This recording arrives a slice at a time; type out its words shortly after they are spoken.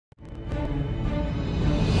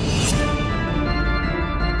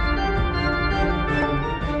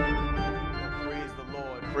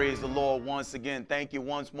Lord, once again. Thank you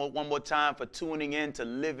one more time for tuning in to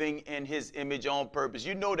Living in His Image on Purpose.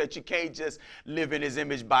 You know that you can't just live in His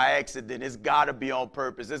image by accident. It's got to be on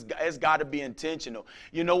purpose. It's got to be intentional.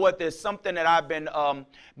 You know what? There's something that I've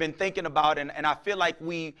been thinking about, and I feel like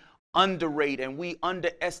we underrate and we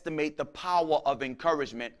underestimate the power of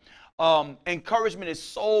encouragement. Encouragement is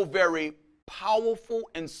so very powerful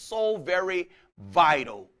and so very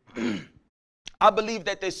vital. I believe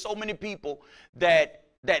that there's so many people that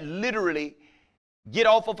literally get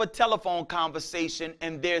off of a telephone conversation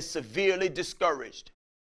and they're severely discouraged.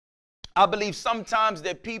 I believe sometimes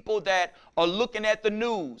there are people that are looking at the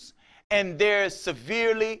news and they're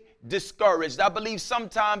severely discouraged. I believe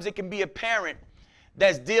sometimes it can be a parent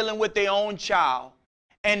that's dealing with their own child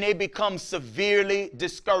and they become severely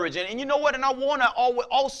discouraged. And you know what? And I want to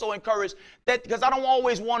also encourage that, because I don't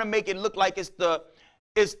always want to make it look like it's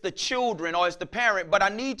the children or it's the parent, but I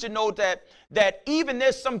need to know that even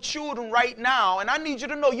there's some children right now, and I need you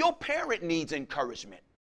to know your parent needs encouragement.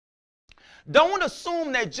 Don't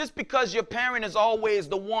assume that just because your parent is always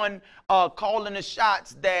the one calling the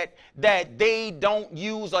shots that they don't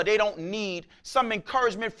use or they don't need some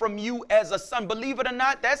encouragement from you as a son. Believe it or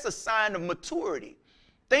not, that's a sign of maturity.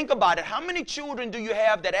 Think about it. How many children do you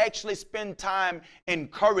have that actually spend time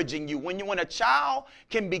encouraging you? When a child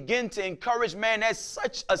can begin to encourage, man, that's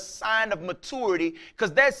such a sign of maturity,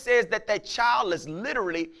 because that says that child is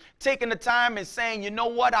literally taking the time and saying, you know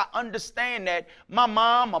what, I understand that my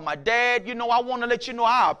mom or my dad, you know, I want to let you know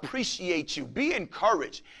I appreciate you. Be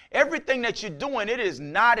encouraged. Everything that you're doing, it is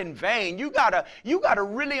not in vain. You gotta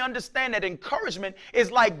really understand that encouragement is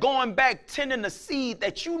like going back, tending the seed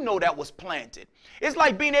that you know that was planted. It's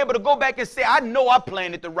like being able to go back and say, I know I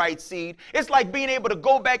planted the right seed. It's like being able to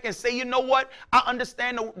go back and say, you know what? I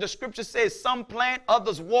understand the scripture says some plant,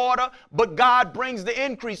 others water, but God brings the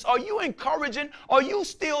increase. Are you encouraging? Are you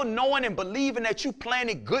still knowing and believing that you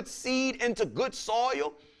planted good seed into good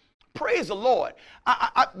soil? Praise the Lord.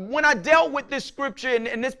 When I dealt with this scripture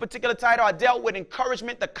in this particular title, I dealt with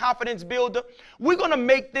encouragement, the confidence builder. We're going to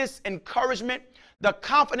make this encouragement, the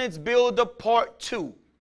confidence builder, part 2.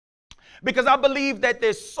 Because I believe that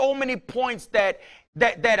there's so many points that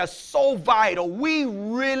are so vital. We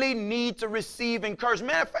really need to receive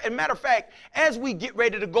encouragement. Matter of fact, as we get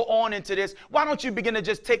ready to go on into this, why don't you begin to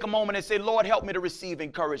just take a moment and say, Lord, help me to receive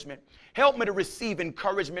encouragement. Help me to receive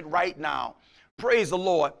encouragement right now. Praise the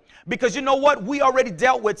Lord. Because you know what? We already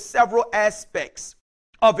dealt with several aspects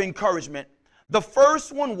of encouragement. The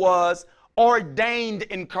first one was ordained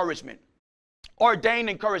encouragement. Ordained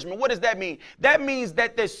encouragement. What does that mean? That means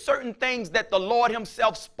that there's certain things that the Lord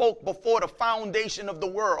himself spoke before the foundation of the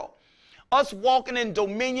world. Us walking in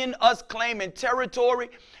dominion, us claiming territory.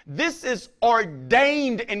 This is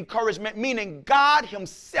ordained encouragement, meaning God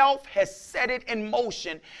himself has set it in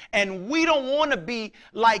motion. And we don't want to be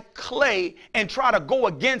like clay and try to go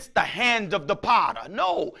against the hand of the potter.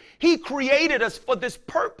 No, he created us for this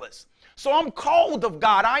purpose. So I'm called of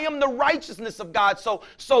God. I am the righteousness of God.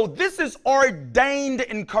 So this is ordained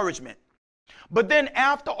encouragement. But then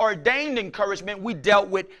after ordained encouragement, we dealt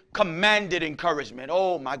with commanded encouragement.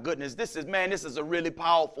 Oh my goodness, this is a really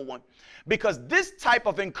powerful one. Because this type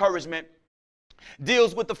of encouragement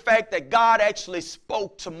deals with the fact that God actually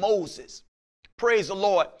spoke to Moses. Praise the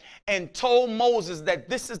Lord. And told Moses that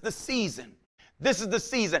this is the season. This is the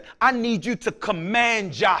season. I need you to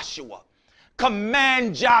command Joshua.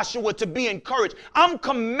 Command Joshua to be encouraged. I'm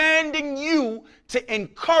commanding you to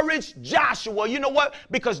encourage Joshua. You know what?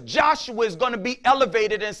 Because Joshua is going to be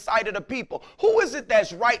elevated in sight of the people. Who is it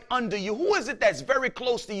that's right under you? Who is it that's very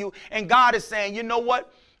close to you? And God is saying, you know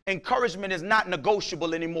what? Encouragement is not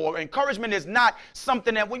negotiable anymore. Encouragement is not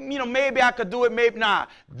something that, maybe I could do it, maybe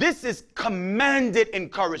not. This is commanded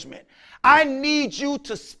encouragement. I need you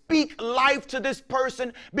to speak life to this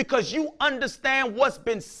person because you understand what's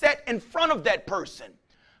been set in front of that person.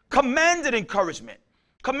 Commanded encouragement.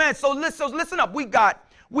 Command. So listen up. We got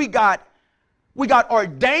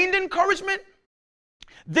ordained encouragement.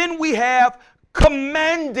 Then we have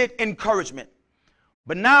commanded encouragement.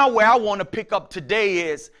 But now where I want to pick up today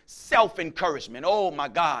is self-encouragement. Oh my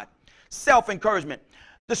God. Self-encouragement.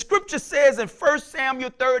 The scripture says in 1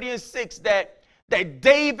 Samuel 30:6 that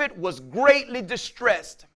David was greatly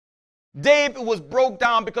distressed. David was broke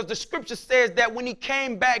down because the scripture says that when he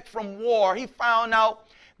came back from war, he found out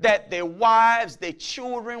that their wives, their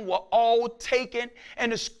children were all taken.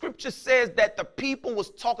 And the scripture says that the people was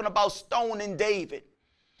talking about stoning David.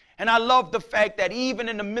 And I love the fact that even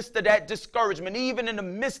in the midst of that discouragement, even in the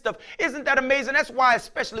midst of, isn't that amazing? That's why,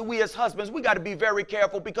 especially we as husbands, we got to be very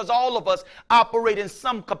careful, because all of us operate in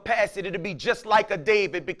some capacity to be just like a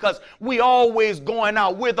David, because we always going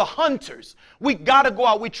out. We're the hunters. We got to go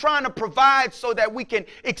out. We're trying to provide so that we can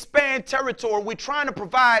expand territory. We're trying to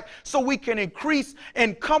provide so we can increase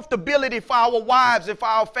in comfortability for our wives and for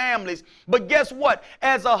our families. But guess what?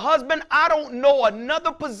 As a husband, I don't know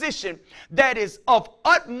another position that is of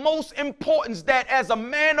utmost importance that as a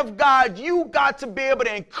man of God, you got to be able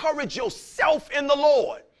to encourage yourself in the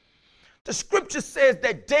Lord. The scripture says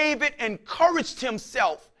that David encouraged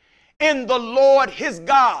himself in the Lord his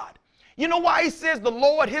God. You know why he says the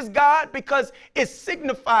Lord his God? Because it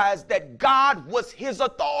signifies that God was his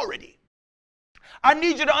authority. I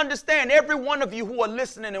need you to understand, every one of you who are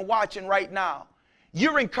listening and watching right now,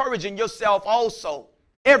 you're encouraging yourself also.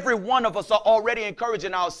 Every one of us are already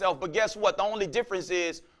encouraging ourselves, but guess what? The only difference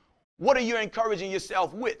is, what are you encouraging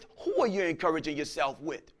yourself with? Who are you encouraging yourself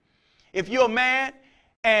with? If you're a man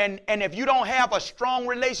and if you don't have a strong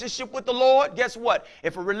relationship with the Lord, guess what?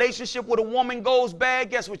 If a relationship with a woman goes bad,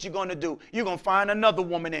 guess what you're going to do? You're going to find another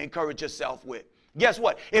woman to encourage yourself with. Guess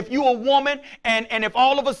what? If you're a woman and if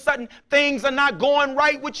all of a sudden things are not going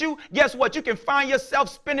right with you, guess what? You can find yourself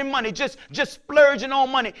spending money, just splurging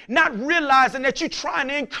on money, not realizing that you're trying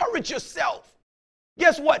to encourage yourself.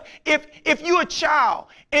 Guess what? If you're a child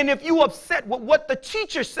and if you're upset with what the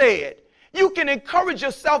teacher said, you can encourage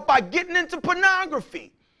yourself by getting into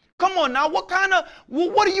pornography. Come on now, what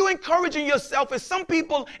are you encouraging yourself? Is some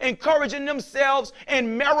people encouraging themselves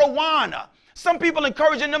in marijuana? Some people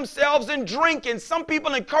encouraging themselves in drinking. Some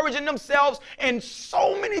people encouraging themselves in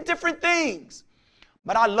so many different things.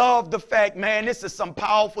 But I love the fact, man, this is some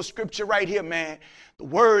powerful scripture right here, man. The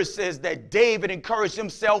word says that David encouraged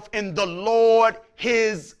himself in the Lord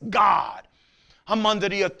his God. I'm under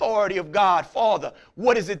the authority of God. Father,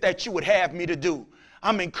 what is it that you would have me to do?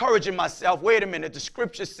 I'm encouraging myself. Wait a minute. The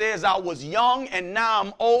scripture says I was young and now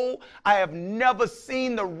I'm old. I have never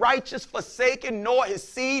seen the righteous forsaken, nor his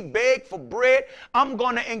seed beg for bread. I'm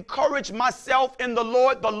going to encourage myself in the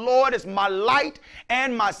Lord. The Lord is my light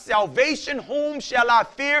and my salvation. Whom shall I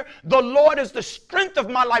fear? The Lord is the strength of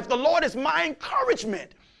my life. The Lord is my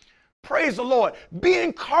encouragement. Praise the Lord. Be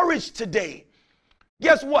encouraged today.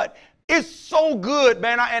 Guess what? It's so good,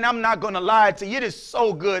 man, and I'm not going to lie to you. It is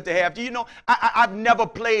so good to have you. You know, I've never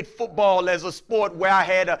played football as a sport where I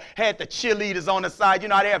had the cheerleaders on the side. You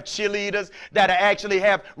know, I have cheerleaders that actually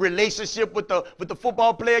have relationship with the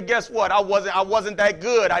football player. Guess what? I wasn't that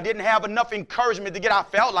good. I didn't have enough encouragement to get. I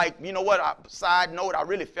felt like, you know what? Side note, I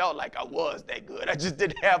really felt like I was that good. I just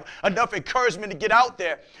didn't have enough encouragement to get out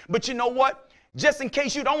there. But you know what? Just in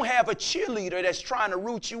case you don't have a cheerleader that's trying to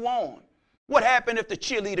root you on. What happened if the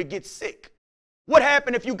cheerleader gets sick? What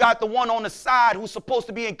happened if you got the one on the side who's supposed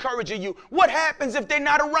to be encouraging you? What happens if they're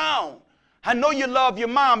not around? I know you love your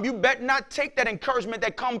mom. You better not take that encouragement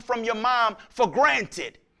that comes from your mom for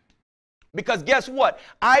granted. Because guess what?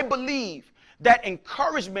 I believe that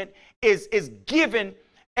encouragement is given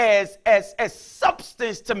as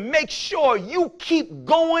substance to make sure you keep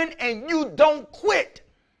going and you don't quit.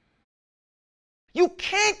 You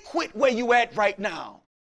can't quit where you at right now.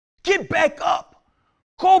 Get back up.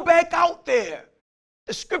 Go back out there.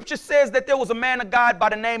 The scripture says that there was a man of God by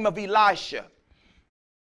the name of Elisha.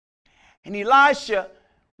 And Elisha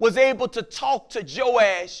was able to talk to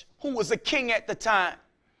Joash, who was a king at the time.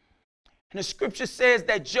 And the scripture says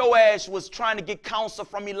that Joash was trying to get counsel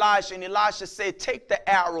from Elisha, and Elisha said, take the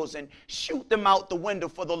arrows and shoot them out the window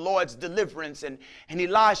for the Lord's deliverance. And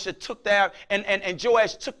Elisha took the arrows, and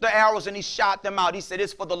Joash took the arrows and he shot them out. He said,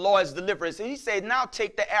 it's for the Lord's deliverance. And he said, now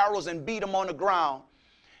take the arrows and beat them on the ground.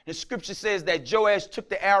 And the scripture says that Joash took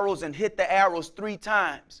the arrows and hit the arrows 3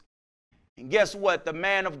 times. And guess what? The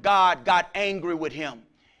man of God got angry with him.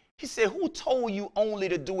 He said, who told you only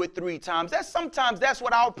to do it 3 times? Sometimes that's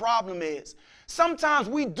what our problem is. Sometimes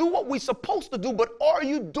we do what we're supposed to do, but are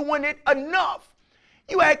you doing it enough?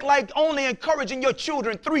 You act like only encouraging your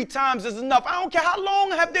children 3 times is enough. I don't care how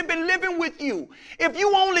long have they been living with you. If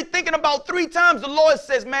you only thinking about 3 times, the Lord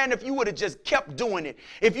says, man, if you would have just kept doing it,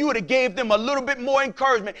 if you would have gave them a little bit more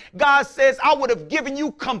encouragement, God says, I would have given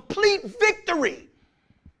you complete victory.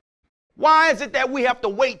 Why is it that we have to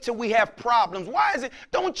wait till we have problems? Why is it?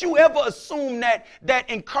 Don't you ever assume that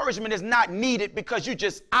encouragement is not needed because you're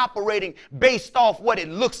just operating based off what it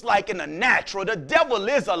looks like in the natural. The devil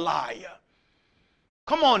is a liar.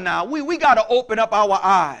 Come on now. We got to open up our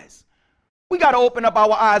eyes. We got to open up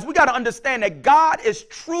our eyes. We got to understand that God is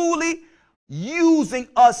truly using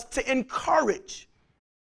us to encourage.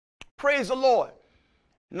 Praise the Lord.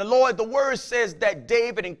 And the word says that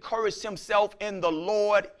David encouraged himself in the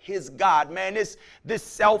Lord his God. Man, this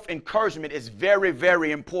self-encouragement is very,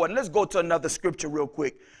 very important. Let's go to another scripture real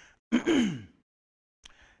quick.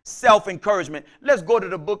 Self-encouragement. Let's go to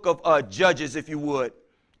the book of Judges, if you would.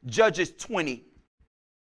 Judges 20.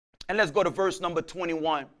 And let's go to verse number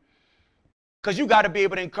 21. Because you got to be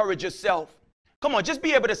able to encourage yourself. Come on, just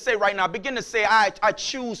be able to say right now, begin to say, I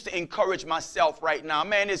choose to encourage myself right now.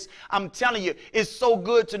 Man, I'm telling you, it's so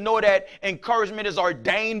good to know that encouragement is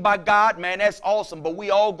ordained by God. Man, that's awesome. But we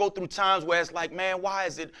all go through times where it's like, man, why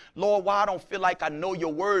is it, Lord, why I don't feel like I know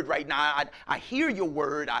your word right now? I hear your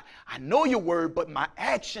word. I know your word, but my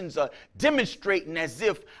actions are demonstrating as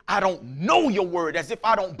if I don't know your word, as if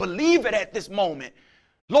I don't believe it at this moment.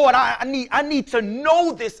 Lord, I need to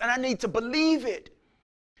know this and I need to believe it.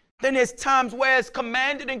 Then there's times where it's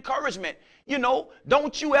commanded encouragement. You know,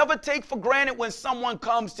 don't you ever take for granted when someone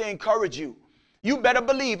comes to encourage you. You better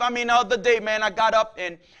believe. I mean, the other day, man, I got up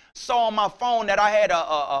and saw on my phone that I had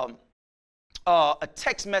a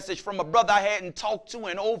text message from a brother I hadn't talked to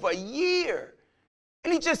in over a year.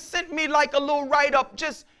 And he just sent me like a little write-up,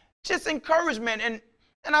 just encouragement.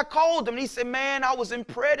 And I called him and he said, man, I was in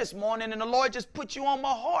prayer this morning and the Lord just put you on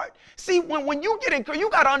my heart. See, when you get encouraged,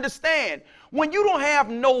 you got to understand, when you don't have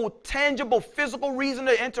no tangible physical reason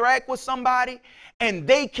to interact with somebody and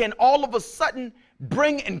they can all of a sudden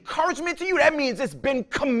bring encouragement to you, that means it's been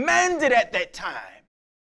commanded at that time.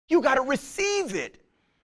 You got to receive it.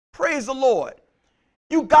 Praise the Lord.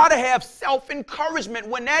 You got to have self-encouragement.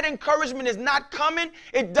 When that encouragement is not coming,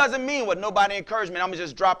 it doesn't mean, well, nobody encouraged me, I'm going to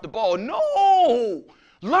just drop the ball. No.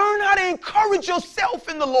 Learn how to encourage yourself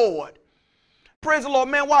in the Lord. Praise the Lord.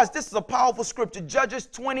 Man, watch. This is a powerful scripture. Judges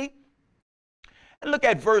 20. And look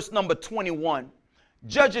at verse number 21.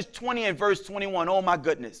 Judges 20 and verse 21. Oh, my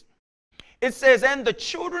goodness. It says, and the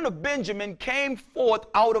children of Benjamin came forth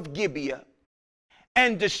out of Gibeah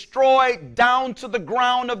and destroyed down to the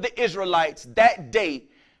ground of the Israelites that day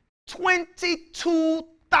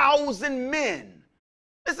 22,000 men.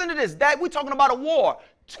 Listen to this. We're talking about a war.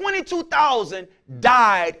 22,000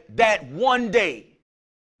 died that one day.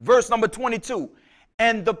 Verse number 22.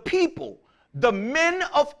 And the people, the men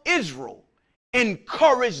of Israel,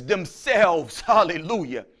 encouraged themselves.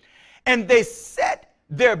 Hallelujah. And they set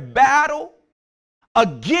their battle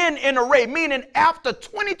again in array, meaning after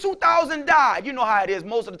 22,000 died. You know how it is.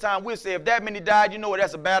 Most of the time we'll say if that many died, you know what,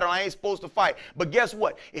 that's a battle I ain't supposed to fight. But guess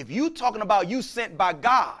what? If you talking about you sent by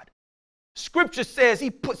God, Scripture says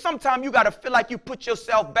sometimes you got to feel like you put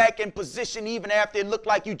yourself back in position even after it looked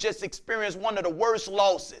like you just experienced one of the worst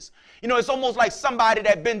losses. You know, it's almost like somebody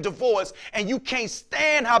that been divorced and you can't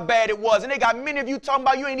stand how bad it was. And they got many of you talking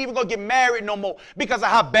about you ain't even going to get married no more because of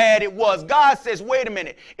how bad it was. God says, wait a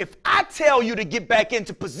minute. If I tell you to get back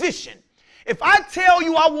into position, if I tell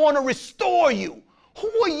you I want to restore you, who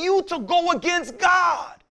are you to go against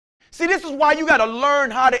God? See, this is why you got to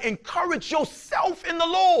learn how to encourage yourself in the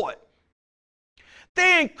Lord.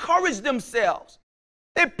 They encouraged themselves.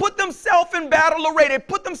 They put themselves in battle array. They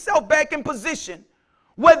put themselves back in position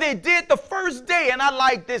where they did the first day. And I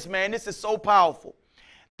like this, man. This is so powerful.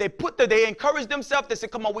 They encouraged themselves. They said,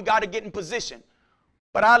 come on, we got to get in position.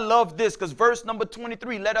 But I love this because verse number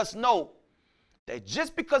 23 let us know that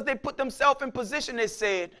just because they put themselves in position, they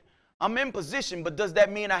said, I'm in position, but does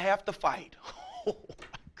that mean I have to fight? Oh, my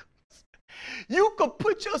goodness. You could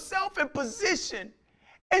put yourself in position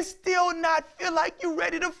and still not feel like you're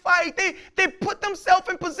ready to fight. They put themselves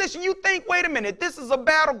in position. You think, wait a minute, this is a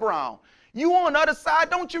battleground. You on the other side,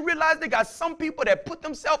 don't you realize they got some people that put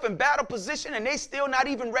themselves in battle position and they still not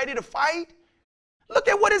even ready to fight? Look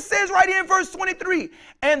at what it says right here in verse 23.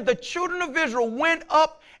 And the children of Israel went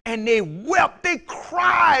up and they wept. They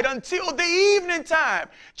cried until the evening time.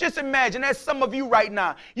 Just imagine, that's some of you right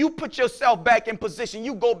now. You put yourself back in position.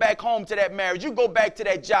 You go back home to that marriage. You go back to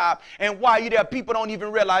that job. And while you're there, people don't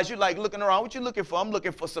even realize you're like looking around. What you looking for? I'm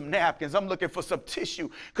looking for some napkins. I'm looking for some tissue.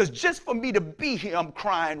 Because just for me to be here, I'm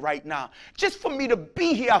crying right now. Just for me to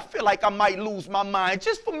be here, I feel like I might lose my mind.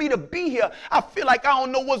 Just for me to be here, I feel like I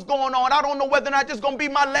don't know what's going on. I don't know whether or not this is going to be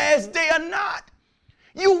my last day or not.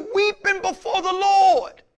 You weeping before the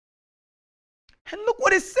Lord. And look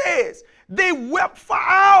what it says. They wept for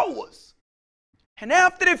hours. And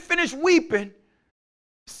after they finished weeping,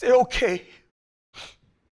 say, okay,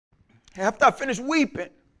 after I finish weeping,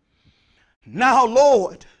 now,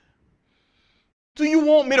 Lord, do you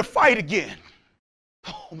want me to fight again?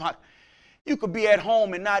 Oh my, you could be at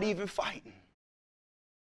home and not even fighting.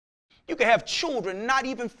 You could have children not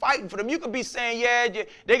even fighting for them. You could be saying, yeah,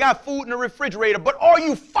 they got food in the refrigerator, but are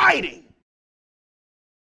you fighting?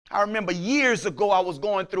 I remember years ago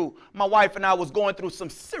my wife and I was going through some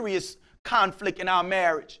serious conflict in our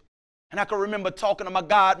marriage. And I can remember talking to my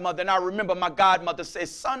godmother, and I remember my godmother said,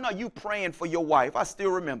 son, are you praying for your wife? I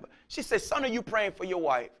still remember. She said, son, are you praying for your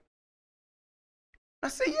wife? I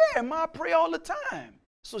said, yeah, Ma, I pray all the time.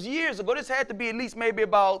 This was years ago. This had to be at least maybe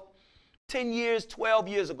about 10 years, 12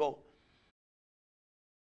 years ago.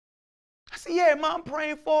 I said, yeah, Ma, I'm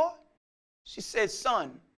praying for her. She said,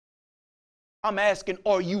 son, I'm asking,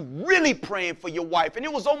 are you really praying for your wife? And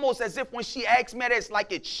it was almost as if when she asked me that, it's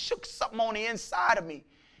like it shook something on the inside of me.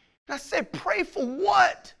 And I said, pray for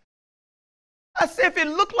what? I said, if it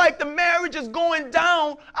looked like the marriage is going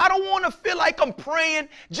down, I don't want to feel like I'm praying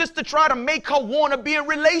just to try to make her want to be in a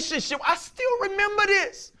relationship. I still remember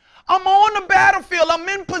this. I'm on the battlefield. I'm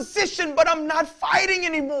in position, but I'm not fighting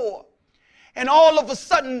anymore. And all of a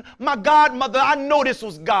sudden, my godmother, I know this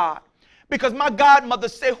was God, because my godmother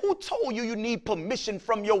said, who told you you need permission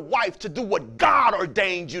from your wife to do what God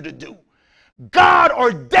ordained you to do? God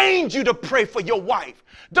ordained you to pray for your wife.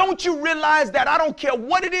 Don't you realize that I don't care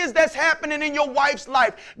what it is that's happening in your wife's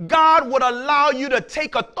life, God would allow you to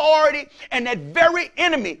take authority, and that very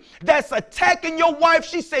enemy that's attacking your wife,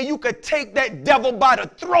 she said you could take that devil by the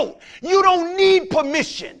throat. You don't need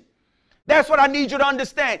permission. That's what I need you to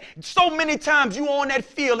understand. So many times you on that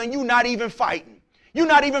field and you're not even fighting. You're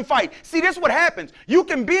not even fighting. See, this is what happens. You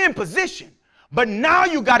can be in position, but now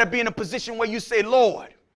you got to be in a position where you say,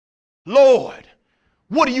 Lord,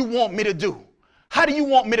 what do you want me to do? How do you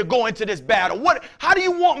want me to go into this battle? How do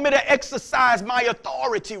you want me to exercise my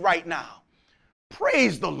authority right now?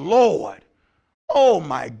 Praise the Lord. Oh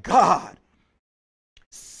my God.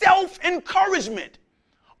 Self-encouragement.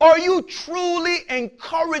 Are you truly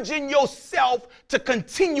encouraging yourself to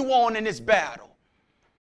continue on in this battle?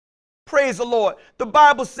 Praise the Lord. The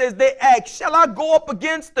Bible says they asked, shall I go up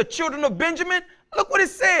against the children of Benjamin? Look what it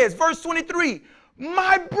says, verse 23.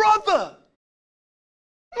 My brother,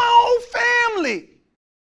 my whole family.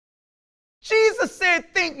 Jesus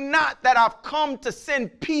said, think not that I've come to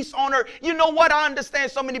send peace on earth. You know what? I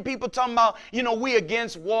understand so many people talking about, we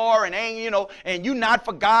against war and you not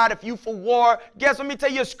for God if you for war. Guess, let me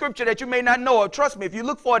tell you a scripture that you may not know. Trust me, if you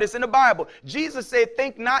look for it, it's in the Bible. Jesus said,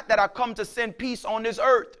 think not that I've come to send peace on this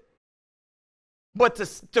earth, but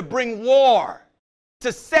to bring war,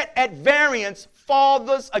 to set at variance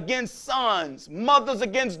fathers against sons, mothers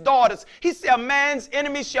against daughters. He said, a man's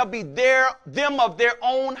enemy shall be them of their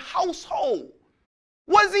own household.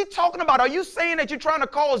 What is he talking about? Are you saying that you're trying to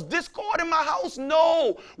cause discord in my house?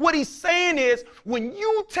 No. What he's saying is, when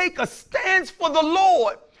you take a stance for the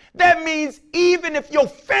Lord, that means even if your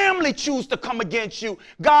family choose to come against you,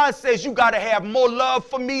 God says you got to have more love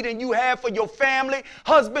for me than you have for your family.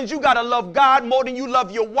 Husbands, you got to love God more than you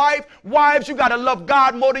love your wife. Wives, you got to love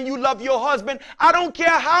God more than you love your husband. I don't care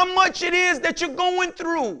how much it is that you're going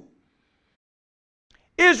through.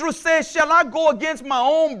 Israel says, shall I go against my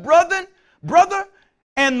own brother?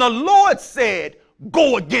 And the Lord said,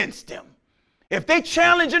 go against them. If they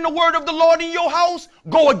challenging the word of the Lord in your house,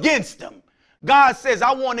 go against them. God says,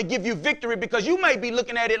 I want to give you victory, because you may be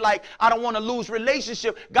looking at it like, I don't want to lose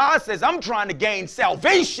relationship. God says, I'm trying to gain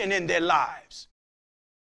salvation in their lives.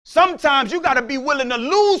 Sometimes you got to be willing to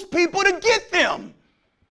lose people to get them.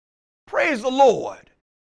 Praise the Lord.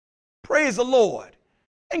 Praise the Lord.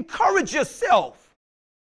 Encourage yourself.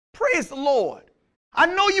 Praise the Lord. I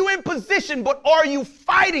know you're in position, but are you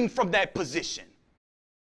fighting from that position?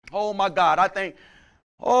 Oh my God,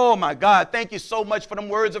 oh my God, thank you so much for them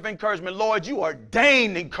words of encouragement. Lord, you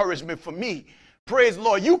ordained encouragement for me. Praise the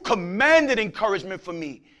Lord. You commanded encouragement for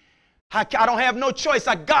me. I don't have no choice.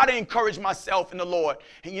 I got to encourage myself in the Lord.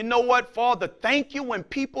 And you know what, Father? Thank you when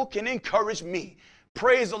people can encourage me.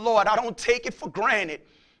 Praise the Lord. I don't take it for granted.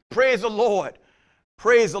 Praise the Lord.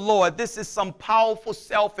 Praise the Lord. This is some powerful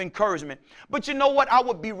self-encouragement. But you know what? I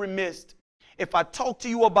would be remiss if I talk to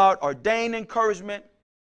you about ordained encouragement,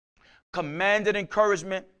 commanded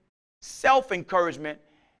encouragement, self-encouragement,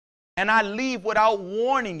 and I leave without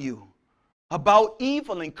warning you about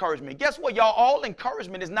evil encouragement. Guess what, y'all? All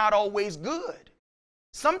encouragement is not always good.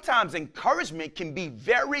 Sometimes encouragement can be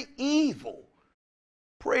very evil.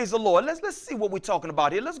 Praise the Lord. Let's see what we're talking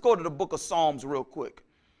about here. Let's go to the book of Psalms real quick.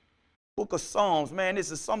 Book of Psalms, man,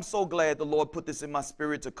 I'm so glad the Lord put this in my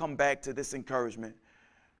spirit to come back to this encouragement.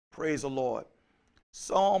 Praise the Lord.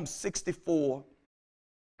 Psalm 64.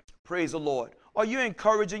 Praise the Lord. Are you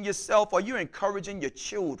encouraging yourself? Are you encouraging your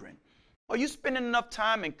children? Are you spending enough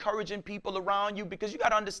time encouraging people around you? Because you got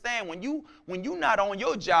to understand, when you're not on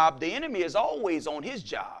your job, the enemy is always on his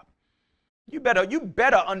job. You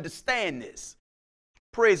better understand this.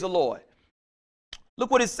 Praise the Lord.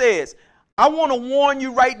 Look what it says. I want to warn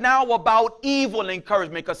you right now about evil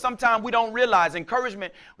encouragement, because sometimes we don't realize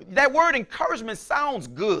encouragement. That word encouragement sounds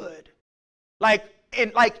good. Like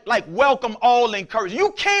welcome all encouragement.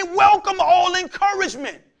 You can't welcome all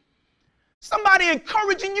encouragement. Somebody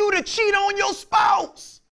encouraging you to cheat on your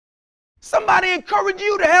spouse. Somebody encouraging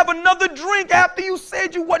you to have another drink after you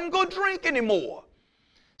said you wasn't going to drink anymore.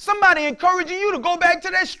 Somebody encouraging you to go back to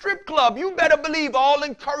that strip club. You better believe all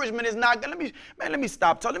encouragement is not going to. Let me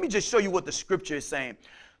stop. Let me just show you what the scripture is saying.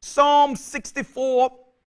 Psalm 64,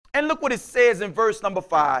 and look what it says in verse number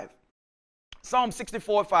 5. Psalm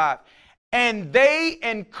 64:5. And they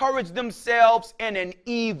encourage themselves in an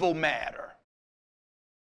evil matter.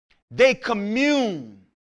 They commune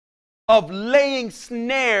of laying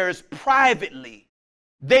snares privately.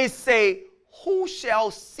 They say, who shall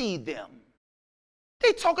see them?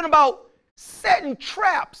 They talking about setting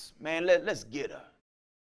traps. Man, let's get her.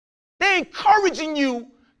 They're encouraging you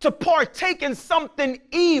to partake in something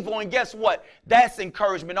evil. And guess what? That's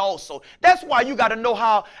encouragement also. That's why you got to know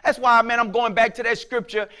how. That's why, man, I'm going back to that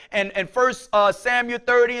scripture. And 1 Samuel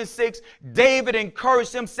 30:6, David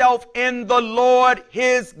encouraged himself in the Lord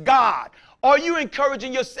his God. Are you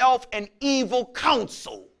encouraging yourself in evil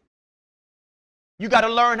counsel? You got to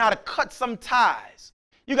learn how to cut some ties.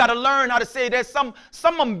 You got to learn how to say there's some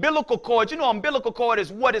umbilical cord. You know, umbilical cord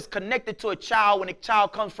is what is connected to a child when a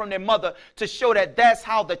child comes from their mother, to show that that's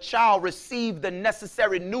how the child received the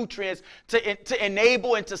necessary nutrients to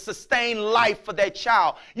enable and to sustain life for that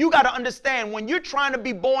child. You got to understand, when you're trying to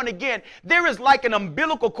be born again, there is like an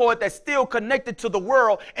umbilical cord that's still connected to the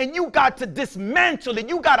world, and you got to dismantle it.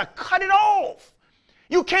 You got to cut it off.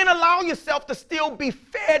 You can't allow yourself to still be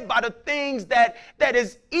fed by the things that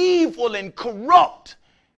is evil and corrupt.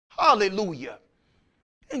 Hallelujah.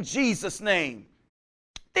 In Jesus' name.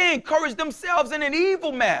 They encourage themselves in an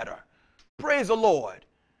evil matter. Praise the Lord.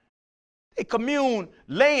 They commune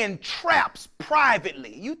laying traps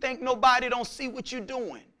privately. You think nobody don't see what you're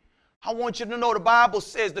doing. I want you to know the Bible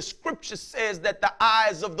says, the scripture says that the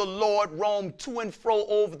eyes of the Lord roam to and fro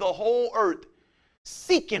over the whole earth,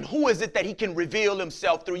 seeking who is it that he can reveal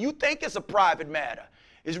himself through. You think it's a private matter.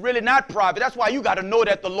 It's really not private. That's why you got to know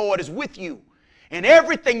that the Lord is with you. In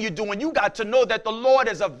everything you're doing, you got to know that the Lord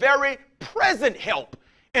is a very present help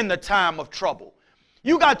in the time of trouble.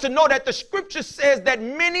 You got to know that the scripture says that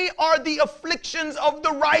many are the afflictions of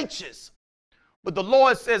the righteous, but the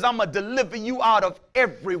Lord says, I'm going to deliver you out of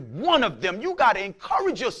every one of them. You got to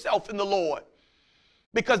encourage yourself in the Lord,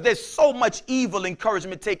 because there's so much evil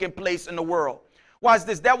encouragement taking place in the world. Watch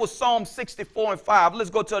this. That was Psalm 64:5. Let's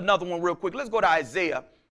go to another one real quick. Let's go to Isaiah.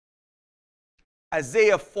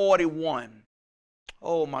 Isaiah 41.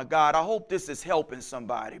 Oh my God, I hope this is helping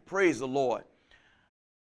somebody. Praise the Lord.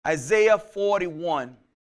 Isaiah 41.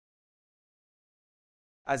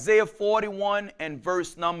 Isaiah 41 and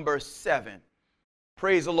verse number 7.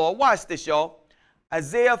 Praise the Lord. Watch this, y'all.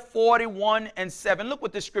 Isaiah 41:7. Look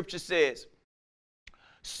what the scripture says.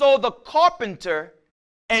 So the carpenter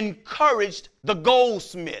encouraged the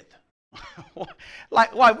goldsmith.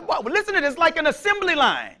 Listen to this, like an assembly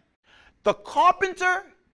line. The carpenter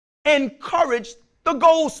encouraged the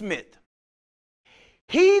goldsmith.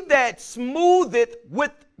 He that smootheth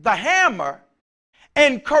with the hammer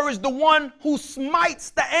encouraged the one who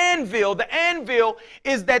smites the anvil. The anvil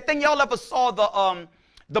is that thing. Y'all ever saw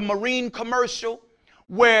the Marine commercial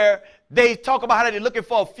where they talk about how they're looking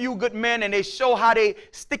for a few good men, and they show how they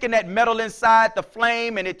sticking that metal inside the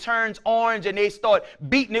flame and it turns orange, and they start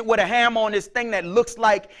beating it with a hammer on this thing that looks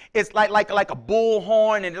like it's like a bull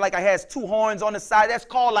horn, and like it has two horns on the side. That's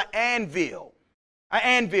called an anvil. An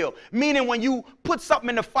anvil, meaning when you put something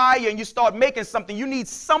in the fire and you start making something, you need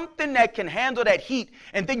something that can handle that heat,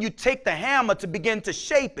 and then you take the hammer to begin to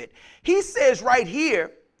shape it. He says right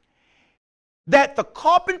here that the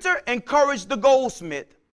carpenter encouraged the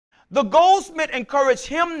goldsmith. The goldsmith encouraged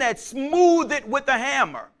him that smooth it with the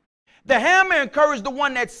hammer. The hammer encouraged the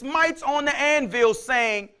one that smites on the anvil,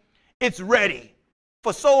 saying, it's ready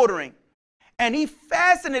for soldering. And he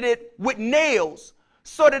fastened it with nails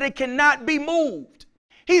so that it cannot be moved.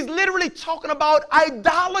 He's literally talking about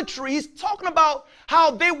idolatry. He's talking about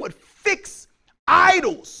how they would fix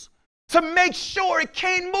idols to make sure it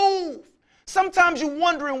can't move. Sometimes you're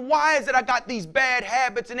wondering, why is it I got these bad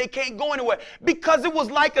habits and they can't go anywhere? Because it was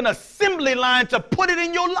like an assembly line to put it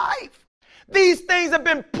in your life. These things have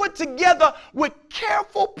been put together with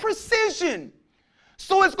careful precision.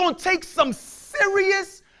 So it's going to take some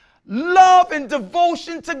serious love and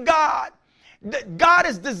devotion to God. God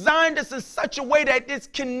has designed us in such a way that this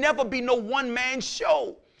can never be no one-man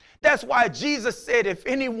show. That's why Jesus said, if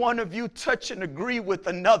any one of you touch and agree with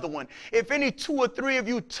another one, if any 2 or 3 of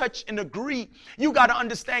you touch and agree, you got to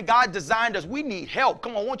understand God designed us. We need help.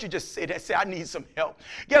 Come on, won't you just say that? Say, I need some help.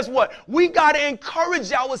 Guess what? We got to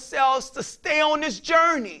encourage ourselves to stay on this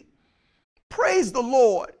journey. Praise the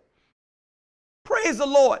Lord. Praise the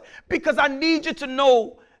Lord. Because I need you to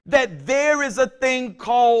know that there is a thing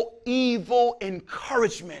called evil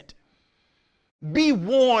encouragement. Be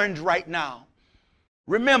warned right now.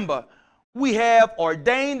 Remember, we have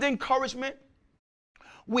ordained encouragement,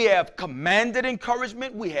 we have commanded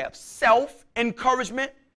encouragement, we have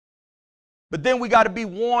self-encouragement, but then we got to be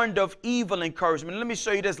warned of evil encouragement. Let me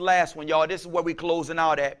show you this last one, y'all. This is where we're closing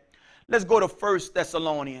out at. Let's go to 1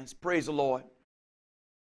 Thessalonians. Praise the Lord.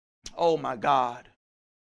 Oh, my God.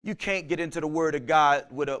 You can't get into the Word of God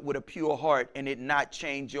with a pure heart and it not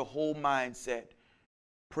change your whole mindset.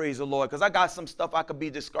 Praise the Lord. Because I got some stuff I could be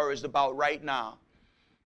discouraged about right now.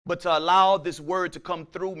 But to allow this word to come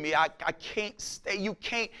through me, I can't stay. You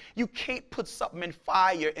can't put something in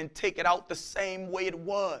fire and take it out the same way it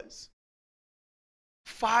was.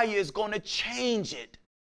 Fire is going to change it.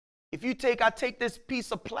 If I take this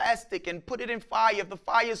piece of plastic and put it in fire, if the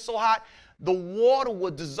fire is so hot, the water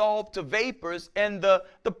would dissolve to vapors and the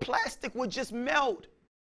plastic would just melt.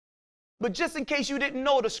 But just in case you didn't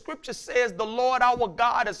know, the scripture says the Lord our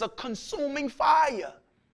God is a consuming fire.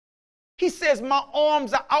 He says, my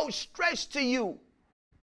arms are outstretched to you.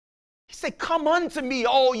 He said, come unto me,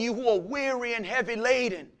 all you who are weary and heavy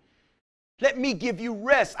laden. Let me give you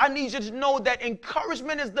rest. I need you to know that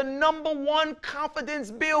encouragement is the #1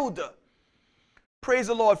 confidence builder. Praise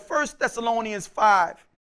the Lord. 1 Thessalonians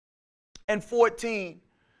 5:14.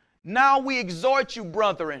 Now we exhort you,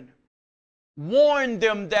 brethren, warn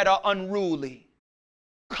them that are unruly,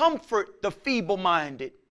 comfort the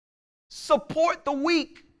feeble-minded, support the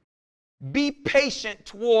weak, be patient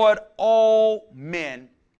toward all men.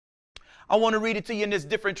 I want to read it to you in this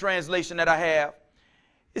different translation that I have.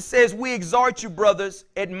 It says, we exhort you, brothers,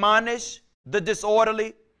 admonish the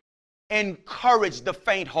disorderly, encourage the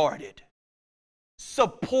faint-hearted,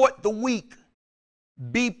 support the weak,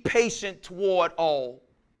 be patient toward all.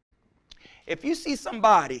 If you see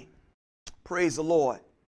somebody, praise the Lord,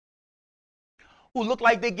 who look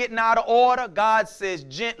like they're getting out of order, God says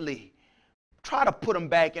gently, try to put them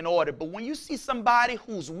back in order. But when you see somebody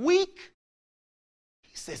who's weak,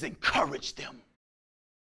 he says encourage them.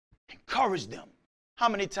 Encourage them. How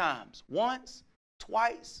many times? Once?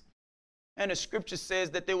 Twice? And the scripture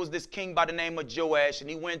says that there was this king by the name of Joash, and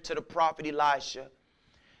he went to the prophet Elisha.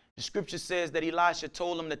 The scripture says that Elisha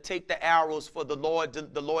told him to take the arrows for the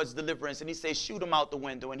Lord's deliverance, and he said, shoot them out the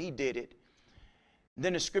window, and he did it.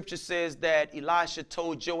 Then the scripture says that Elisha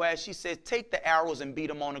told Joash, he says, take the arrows and beat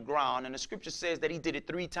them on the ground. And the scripture says that he did it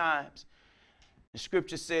 3 times. The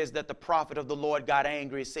scripture says that the prophet of the Lord got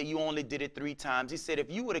angry and said, you only did it 3 times. He said, if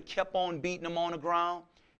you would have kept on beating them on the ground,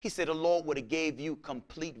 he said, the Lord would have gave you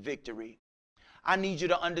complete victory. I need you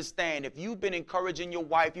to understand, if you've been encouraging your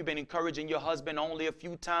wife, you've been encouraging your husband only a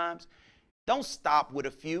few times, don't stop with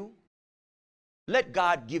a few. Let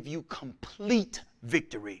God give you complete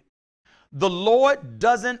victory. The Lord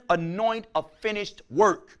doesn't anoint a finished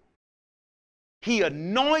work. He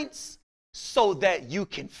anoints so that you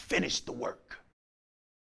can finish the work.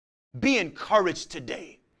 Be encouraged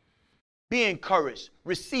today. Be encouraged.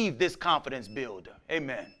 Receive this confidence builder.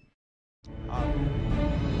 Amen.